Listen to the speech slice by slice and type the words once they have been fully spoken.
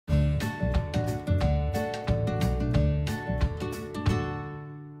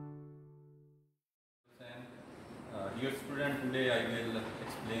Dear student, today I will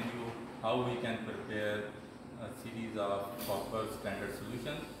explain you how we can prepare a series of copper standard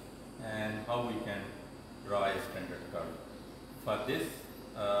solutions and how we can draw a standard curve. For this,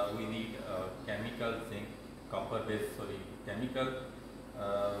 we need a chemical zinc, copper based chemical.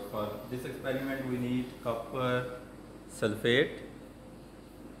 For this experiment, we need copper sulfate.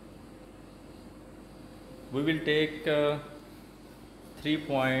 We will take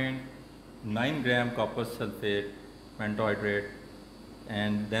 3.9 gram copper sulfate pentahydrate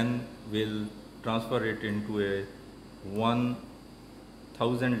and then we'll transfer it into a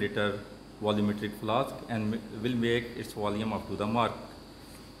 1000 liter volumetric flask and will make its volume up to the mark.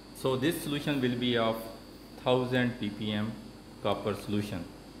 So this solution will be of 1000 ppm copper solution.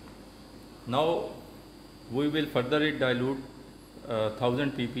 Now we will further dilute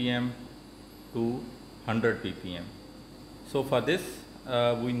 1000 ppm to 100 ppm. So for this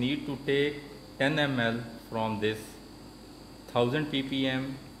we need to take 10 ml from this 1000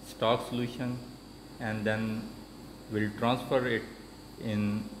 ppm stock solution and then we'll transfer it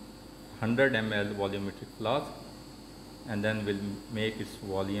in 100 ml volumetric flask and then we'll make its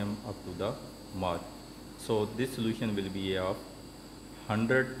volume up to the mark. So this solution will be of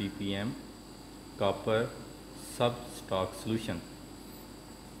 100 ppm copper substock solution.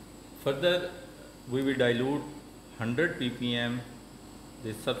 Further we will dilute 100 ppm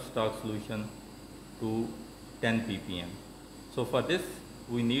this substock solution to 10 ppm. So for this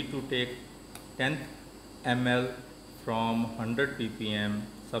we need to take 10 ml from 100 ppm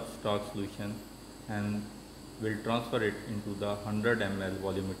substock solution and we'll transfer it into the 100 ml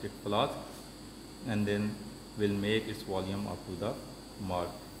volumetric flask and then we'll make its volume up to the mark.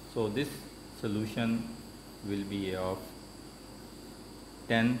 So this solution will be of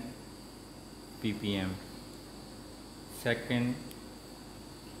 10 ppm second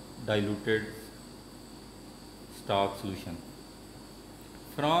diluted stock solution.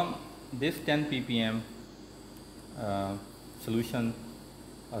 From this 10 ppm solution,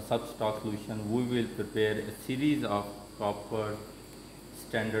 a substock solution, we will prepare a series of copper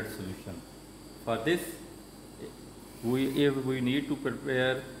standard solution. For this, if we need to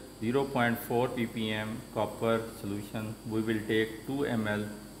prepare 0.4 ppm copper solution, we will take 2 ml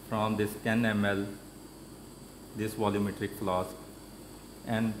from this 10 ml this volumetric flask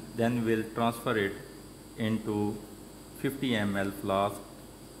and then we'll transfer it into 50 ml flask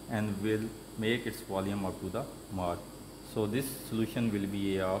and we'll make its volume up to the mark. So this solution will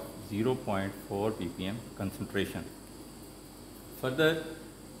be of 0.4 ppm concentration. Further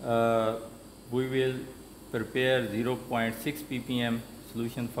we will prepare 0.6 ppm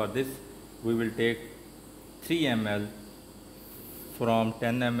solution. For this we will take 3 ml from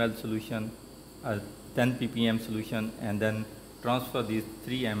 10 ml solution 10 ppm solution and then transfer these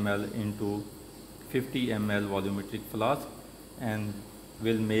 3 ml into 50 ml volumetric flask and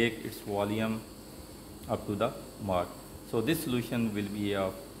will make its volume up to the mark. So this solution will be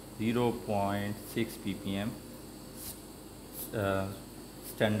of 0.6 ppm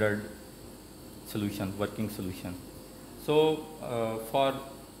standard solution, working solution. So for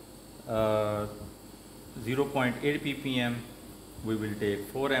 0.8 ppm we will take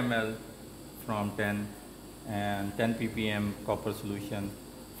 4 ml from 10 and 10 ppm copper solution.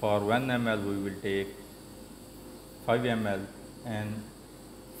 For 1 ml we will take 5 ml and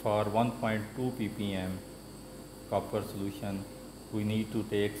for 1.2 ppm copper solution we need to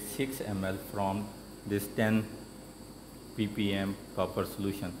take 6 ml from this 10 ppm copper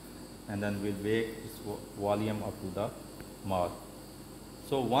solution and then we'll make its volume up to the mark.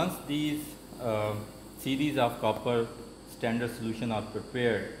 So once these series of copper standard solution are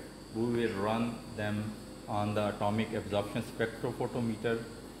prepared, we will run them on the atomic absorption spectrophotometer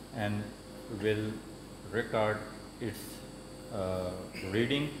and will record its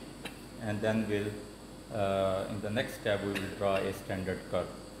reading and then we'll in the next step we will draw a standard curve.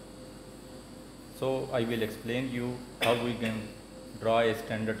 So I will explain you how we can draw a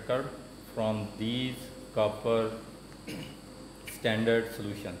standard curve from these copper standard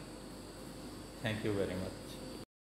solution. Thank you very much.